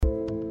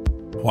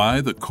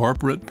Why the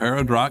Corporate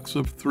Paradox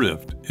of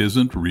Thrift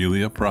Isn't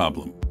Really a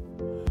Problem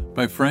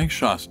by Frank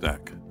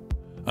Shostak,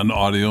 an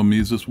audio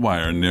Mises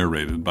Wire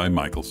narrated by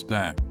Michael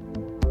Stack.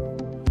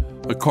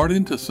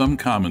 According to some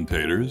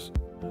commentators,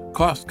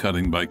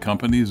 cost-cutting by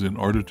companies in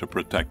order to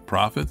protect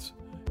profits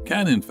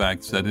can in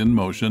fact set in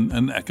motion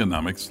an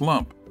economic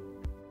slump.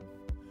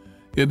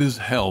 It is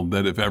held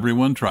that if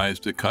everyone tries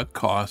to cut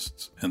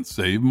costs and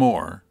save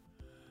more,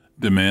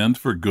 demand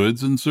for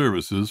goods and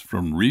services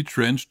from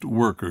retrenched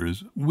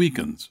workers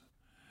weakens,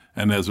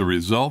 and as a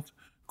result,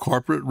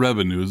 corporate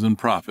revenues and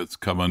profits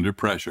come under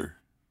pressure.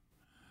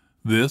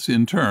 This,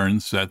 in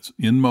turn, sets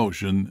in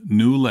motion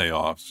new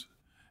layoffs,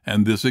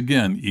 and this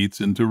again eats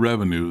into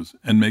revenues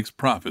and makes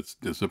profits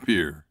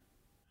disappear.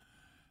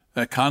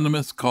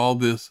 Economists call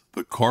this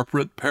the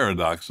corporate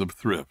paradox of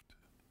thrift.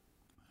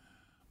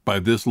 By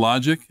this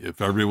logic, if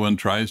everyone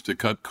tries to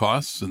cut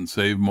costs and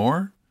save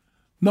more,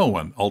 no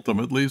one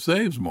ultimately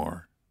saves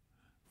more.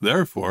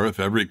 Therefore, if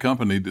every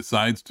company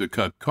decides to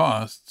cut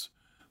costs,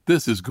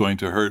 this is going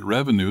to hurt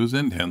revenues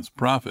and hence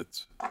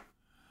profits.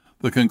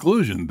 The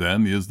conclusion,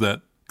 then, is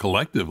that,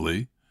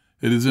 collectively,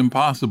 it is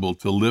impossible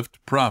to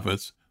lift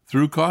profits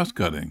through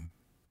cost-cutting.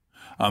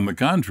 On the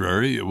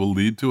contrary, it will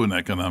lead to an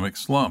economic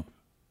slump.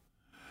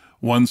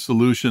 One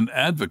solution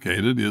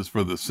advocated is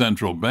for the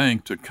central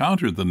bank to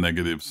counter the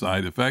negative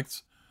side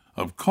effects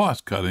of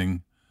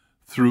cost-cutting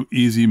through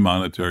easy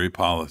monetary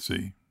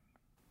policy.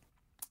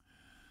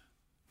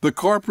 The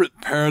corporate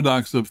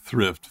paradox of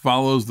thrift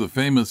follows the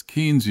famous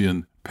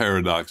Keynesian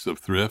paradox of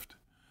thrift,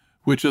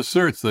 which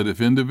asserts that if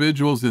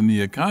individuals in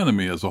the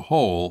economy as a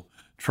whole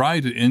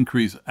try to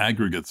increase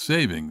aggregate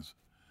savings,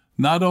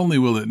 not only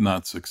will it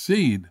not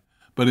succeed,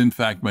 but in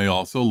fact may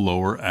also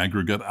lower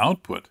aggregate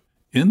output,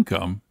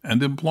 income,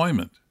 and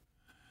employment.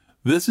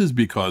 This is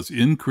because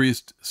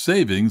increased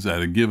savings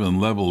at a given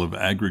level of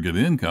aggregate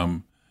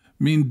income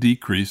mean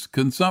decreased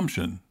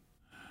consumption.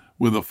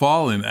 With a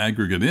fall in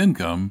aggregate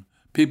income,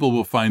 people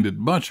will find it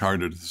much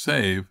harder to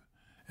save,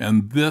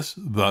 and this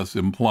thus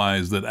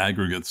implies that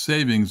aggregate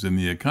savings in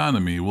the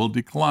economy will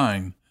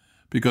decline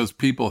because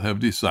people have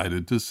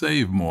decided to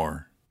save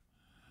more.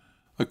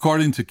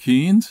 According to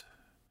Keynes,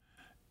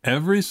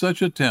 every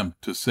such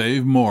attempt to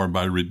save more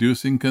by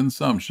reducing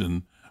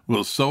consumption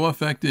will so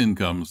affect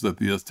incomes that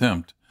the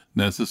attempt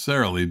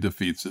necessarily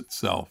defeats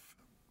itself.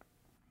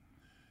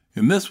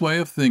 In this way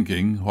of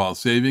thinking, while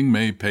saving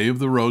may pave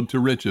the road to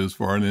riches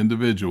for an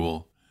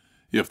individual,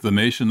 if the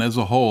nation as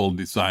a whole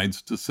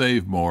decides to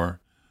save more,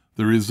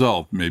 the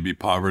result may be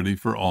poverty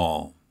for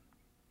all.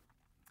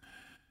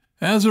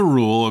 As a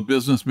rule, a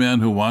businessman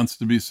who wants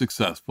to be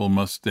successful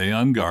must stay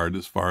on guard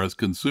as far as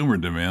consumer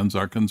demands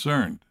are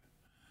concerned.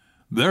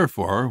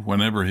 Therefore,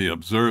 whenever he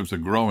observes a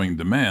growing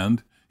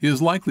demand, he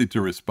is likely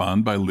to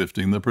respond by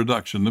lifting the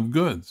production of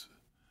goods.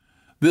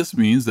 This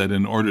means that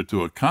in order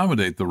to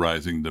accommodate the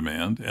rising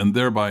demand and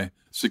thereby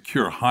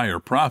secure higher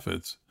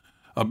profits,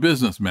 a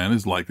businessman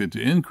is likely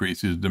to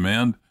increase his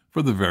demand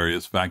for the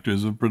various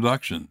factors of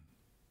production.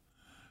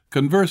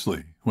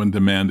 Conversely, when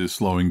demand is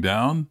slowing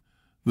down,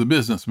 the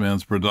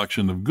businessman's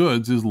production of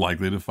goods is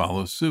likely to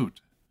follow suit.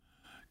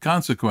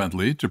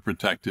 Consequently, to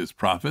protect his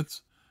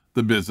profits,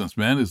 the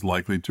businessman is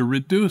likely to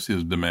reduce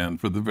his demand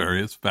for the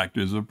various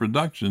factors of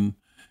production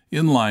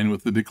in line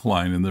with the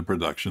decline in the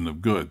production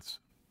of goods.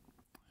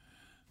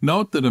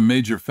 Note that a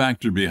major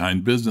factor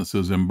behind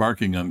businesses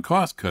embarking on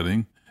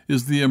cost-cutting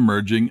is the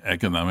emerging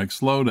economic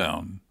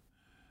slowdown.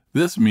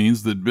 This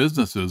means that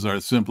businesses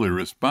are simply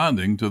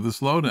responding to the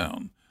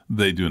slowdown.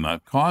 They do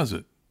not cause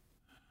it.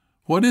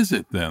 What is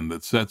it, then,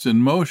 that sets in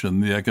motion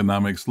the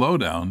economic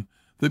slowdown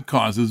that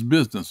causes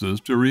businesses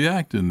to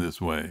react in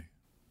this way?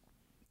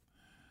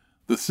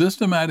 The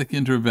systematic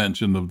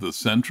intervention of the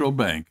central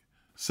bank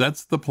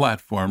sets the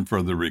platform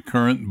for the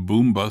recurrent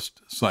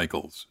boom-bust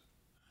cycles.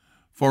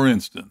 For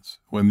instance,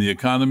 when the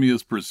economy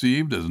is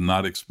perceived as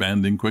not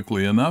expanding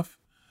quickly enough,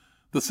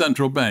 the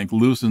central bank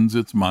loosens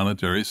its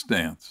monetary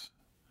stance.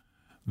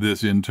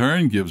 This in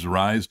turn gives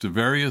rise to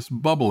various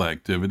bubble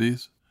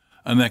activities.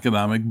 An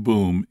economic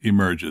boom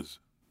emerges.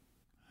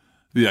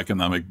 The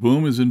economic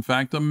boom is in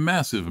fact a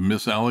massive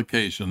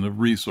misallocation of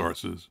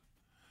resources.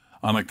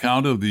 On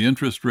account of the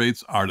interest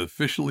rates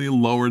artificially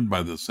lowered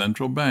by the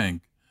central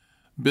bank,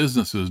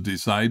 businesses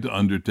decide to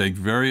undertake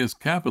various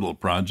capital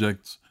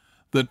projects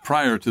that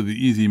prior to the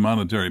easy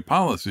monetary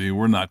policy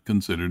were not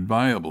considered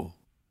viable.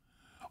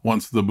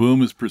 Once the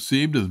boom is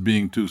perceived as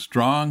being too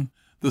strong,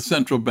 the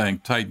central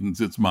bank tightens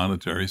its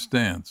monetary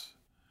stance.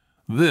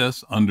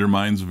 This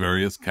undermines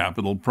various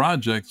capital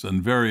projects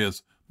and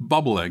various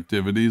bubble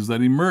activities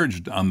that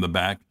emerged on the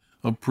back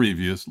of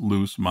previous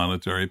loose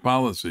monetary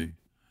policy.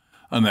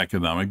 An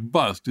economic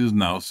bust is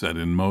now set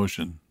in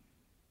motion.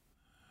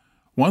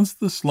 Once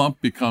the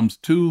slump becomes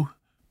too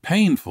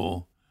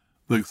painful,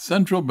 the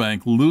central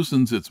bank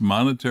loosens its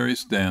monetary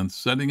stance,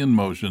 setting in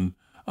motion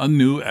a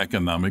new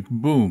economic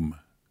boom.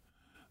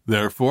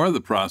 Therefore, the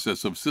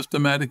process of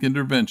systematic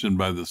intervention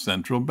by the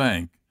central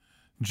bank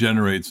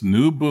generates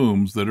new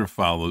booms that are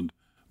followed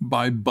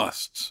by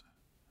busts.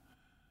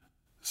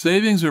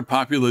 Savings are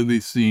popularly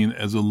seen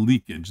as a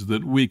leakage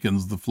that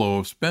weakens the flow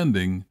of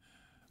spending,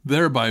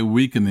 thereby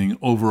weakening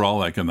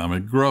overall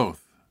economic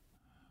growth.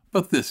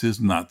 But this is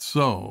not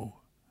so.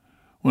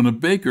 When a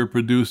baker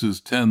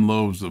produces 10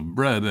 loaves of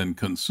bread and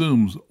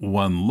consumes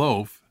 1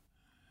 loaf,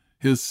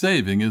 his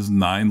saving is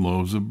 9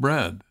 loaves of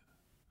bread.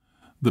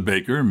 The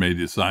baker may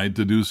decide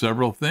to do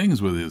several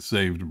things with his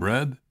saved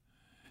bread.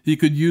 He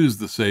could use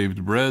the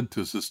saved bread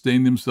to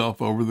sustain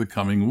himself over the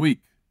coming week.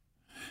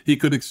 He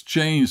could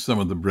exchange some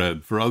of the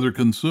bread for other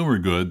consumer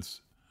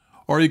goods,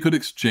 or he could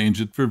exchange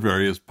it for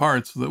various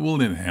parts that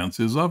will enhance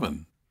his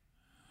oven.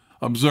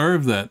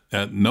 Observe that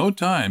at no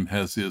time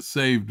has his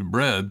saved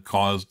bread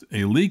caused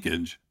a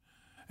leakage,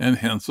 and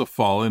hence a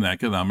fall in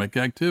economic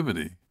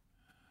activity.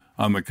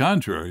 On the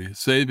contrary,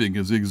 saving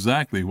is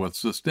exactly what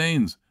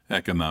sustains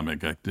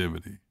economic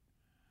activity.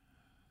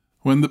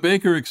 When the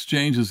baker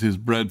exchanges his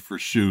bread for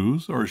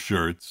shoes or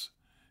shirts,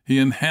 he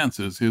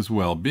enhances his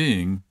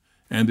well-being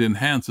and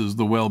enhances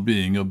the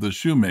well-being of the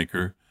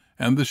shoemaker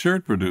and the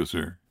shirt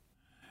producer.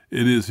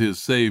 It is his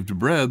saved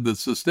bread that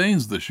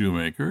sustains the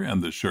shoemaker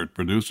and the shirt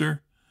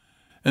producer,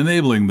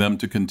 enabling them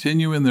to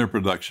continue in their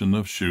production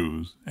of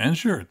shoes and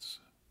shirts.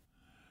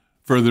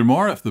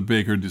 Furthermore, if the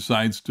baker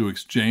decides to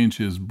exchange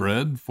his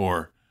bread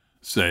for,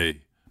 say,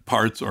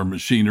 parts or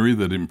machinery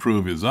that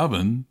improve his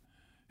oven,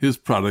 his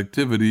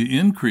productivity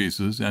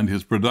increases and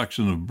his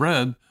production of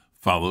bread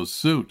follows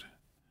suit.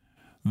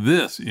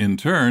 This, in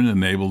turn,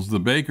 enables the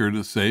baker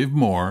to save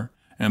more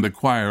and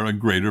acquire a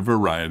greater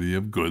variety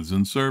of goods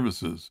and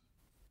services.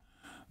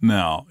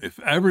 Now, if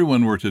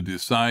everyone were to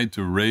decide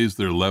to raise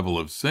their level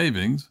of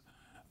savings,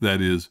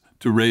 that is,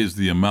 to raise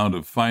the amount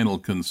of final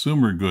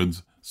consumer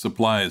goods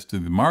supplies to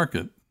the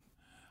market,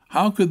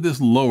 how could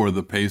this lower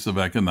the pace of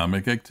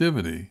economic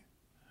activity?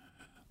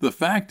 The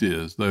fact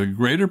is that a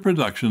greater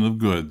production of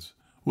goods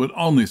would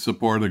only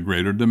support a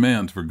greater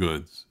demand for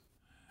goods.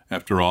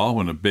 After all,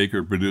 when a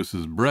baker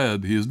produces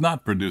bread, he is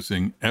not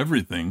producing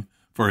everything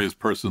for his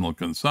personal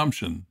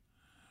consumption.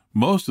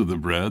 Most of the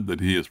bread that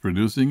he is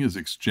producing is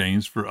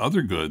exchanged for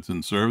other goods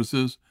and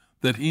services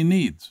that he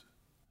needs.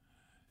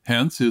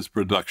 Hence, his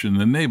production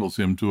enables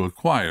him to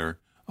acquire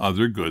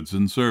other goods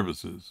and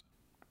services.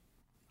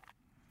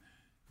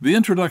 The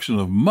introduction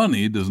of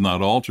money does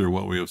not alter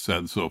what we have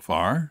said so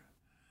far.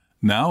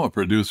 Now, a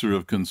producer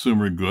of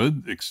consumer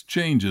goods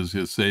exchanges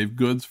his saved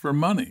goods for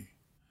money.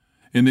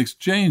 In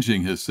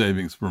exchanging his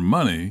savings for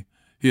money,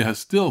 he has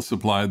still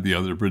supplied the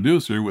other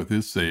producer with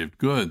his saved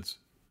goods.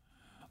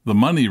 The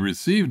money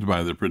received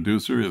by the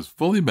producer is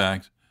fully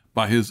backed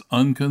by his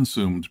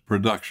unconsumed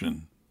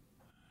production.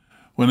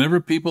 Whenever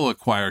people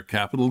acquire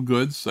capital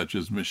goods such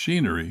as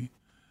machinery,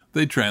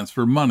 they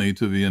transfer money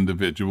to the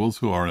individuals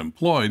who are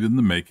employed in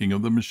the making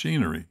of the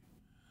machinery.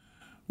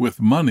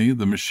 With money,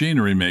 the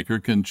machinery maker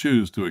can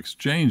choose to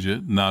exchange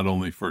it not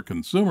only for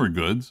consumer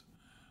goods,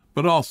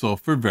 but also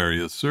for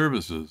various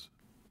services.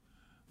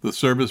 The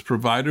service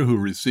provider who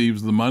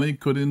receives the money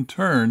could in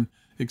turn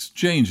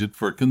exchange it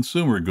for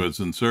consumer goods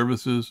and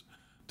services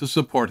to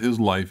support his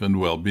life and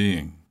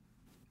well-being.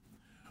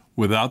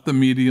 Without the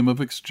medium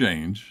of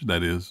exchange,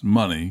 that is,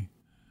 money,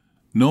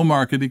 no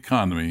market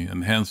economy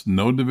and hence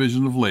no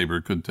division of labor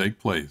could take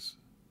place.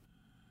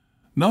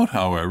 Note,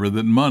 however,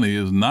 that money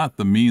is not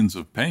the means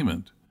of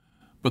payment,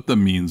 but the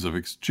means of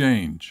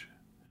exchange.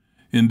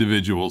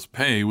 Individuals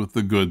pay with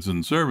the goods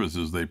and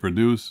services they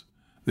produce.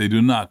 They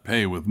do not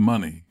pay with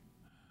money.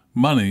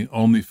 Money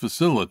only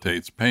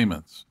facilitates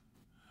payments.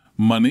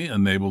 Money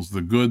enables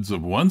the goods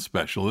of one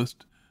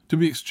specialist to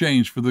be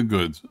exchanged for the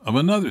goods of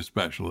another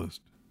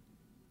specialist.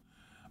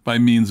 By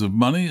means of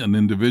money, an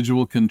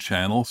individual can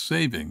channel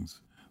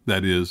savings,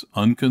 that is,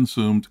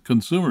 unconsumed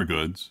consumer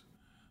goods,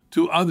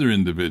 to other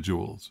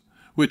individuals,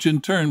 which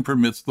in turn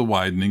permits the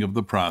widening of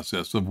the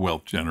process of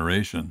wealth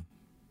generation.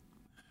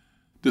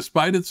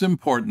 Despite its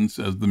importance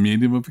as the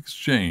medium of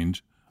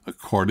exchange,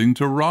 according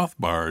to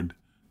Rothbard,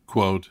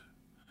 quote,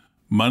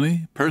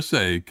 money per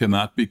se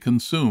cannot be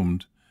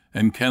consumed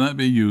and cannot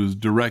be used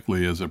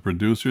directly as a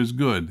producer's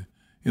good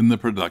in the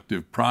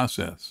productive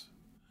process.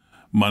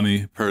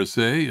 Money per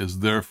se is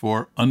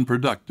therefore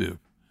unproductive.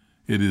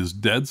 It is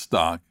dead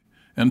stock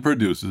and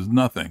produces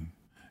nothing.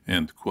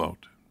 End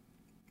quote.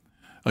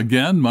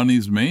 Again,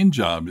 money's main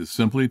job is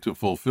simply to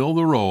fulfill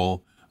the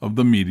role of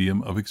the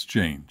medium of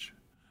exchange.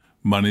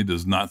 Money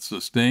does not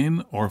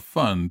sustain or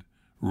fund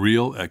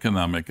real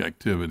economic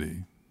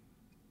activity.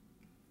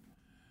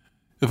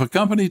 If a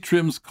company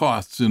trims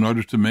costs in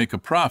order to make a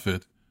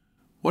profit,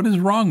 what is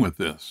wrong with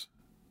this?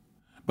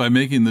 By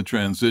making the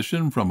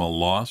transition from a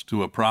loss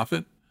to a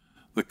profit,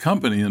 the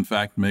company in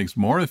fact makes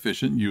more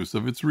efficient use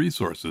of its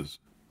resources.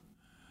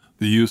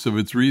 The use of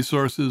its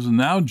resources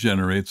now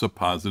generates a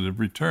positive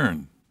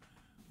return.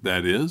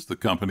 That is, the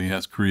company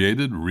has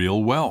created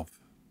real wealth.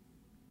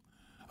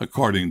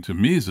 According to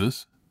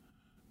Mises,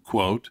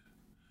 quote,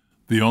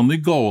 the only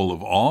goal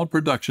of all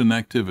production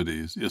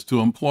activities is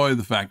to employ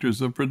the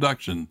factors of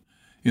production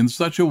in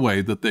such a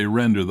way that they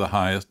render the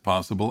highest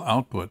possible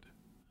output.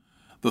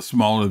 The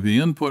smaller the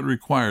input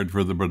required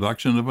for the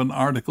production of an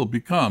article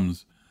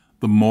becomes,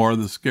 the more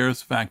the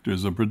scarce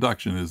factors of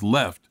production is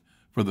left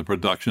for the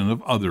production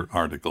of other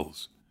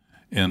articles."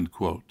 End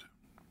quote.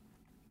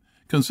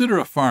 Consider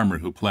a farmer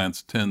who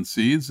plants 10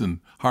 seeds and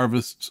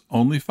harvests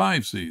only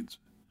 5 seeds.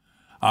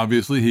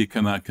 Obviously, he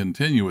cannot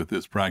continue with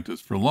this practice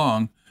for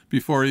long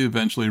before he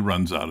eventually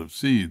runs out of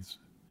seeds.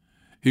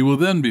 He will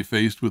then be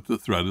faced with the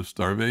threat of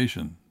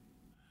starvation.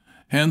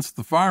 Hence,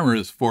 the farmer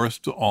is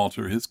forced to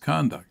alter his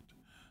conduct,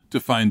 to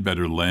find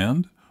better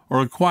land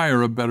or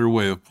acquire a better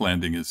way of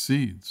planting his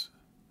seeds.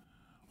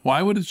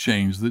 Why would a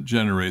change that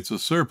generates a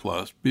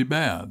surplus be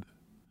bad?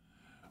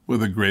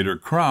 With a greater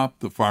crop,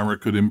 the farmer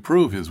could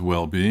improve his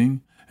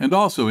well-being and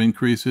also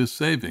increase his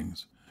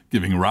savings,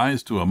 giving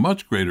rise to a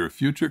much greater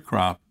future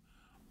crop,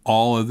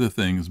 all other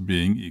things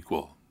being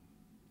equal.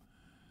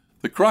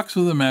 The crux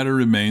of the matter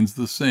remains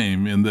the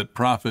same in that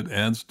profit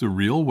adds to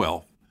real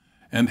wealth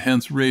and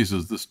hence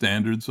raises the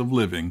standards of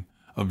living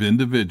of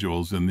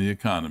individuals in the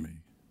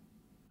economy.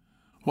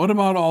 What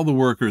about all the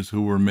workers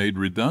who were made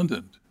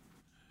redundant?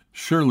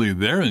 Surely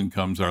their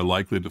incomes are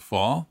likely to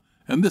fall,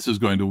 and this is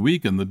going to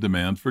weaken the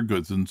demand for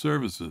goods and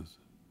services.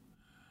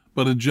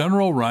 But a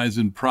general rise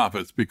in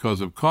profits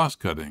because of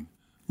cost-cutting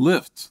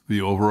lifts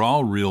the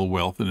overall real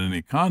wealth in an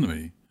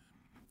economy,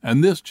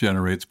 and this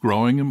generates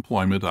growing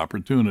employment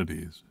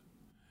opportunities.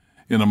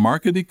 In a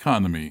market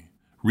economy,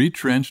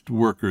 retrenched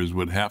workers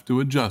would have to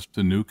adjust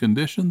to new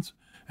conditions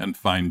and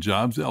find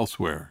jobs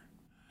elsewhere.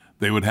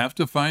 They would have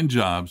to find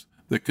jobs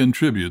that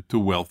contribute to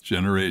wealth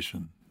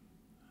generation.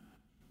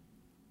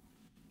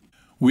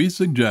 We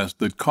suggest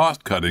that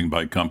cost-cutting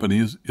by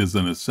companies is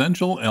an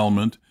essential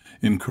element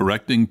in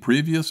correcting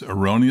previous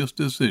erroneous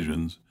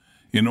decisions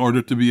in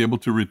order to be able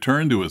to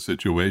return to a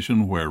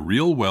situation where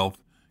real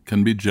wealth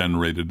can be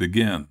generated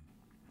again.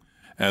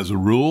 As a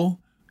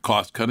rule,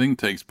 cost-cutting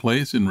takes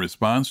place in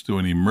response to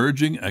an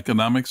emerging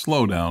economic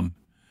slowdown.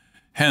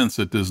 Hence,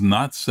 it does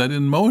not set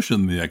in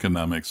motion the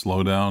economic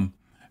slowdown,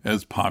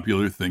 as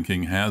popular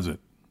thinking has it.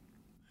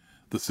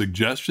 The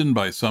suggestion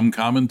by some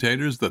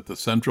commentators that the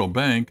central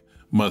bank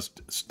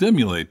must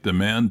stimulate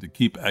demand to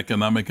keep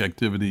economic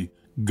activity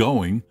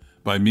going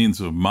by means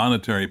of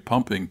monetary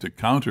pumping to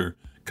counter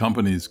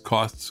companies'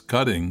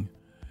 cost-cutting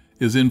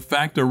is in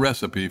fact a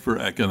recipe for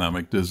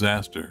economic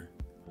disaster.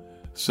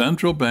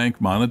 Central bank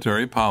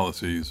monetary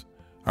policies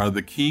are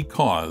the key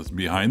cause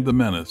behind the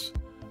menace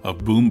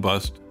of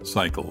boom-bust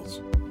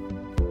cycles.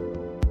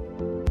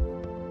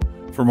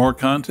 For more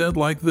content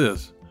like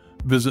this,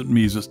 visit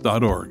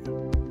Mises.org.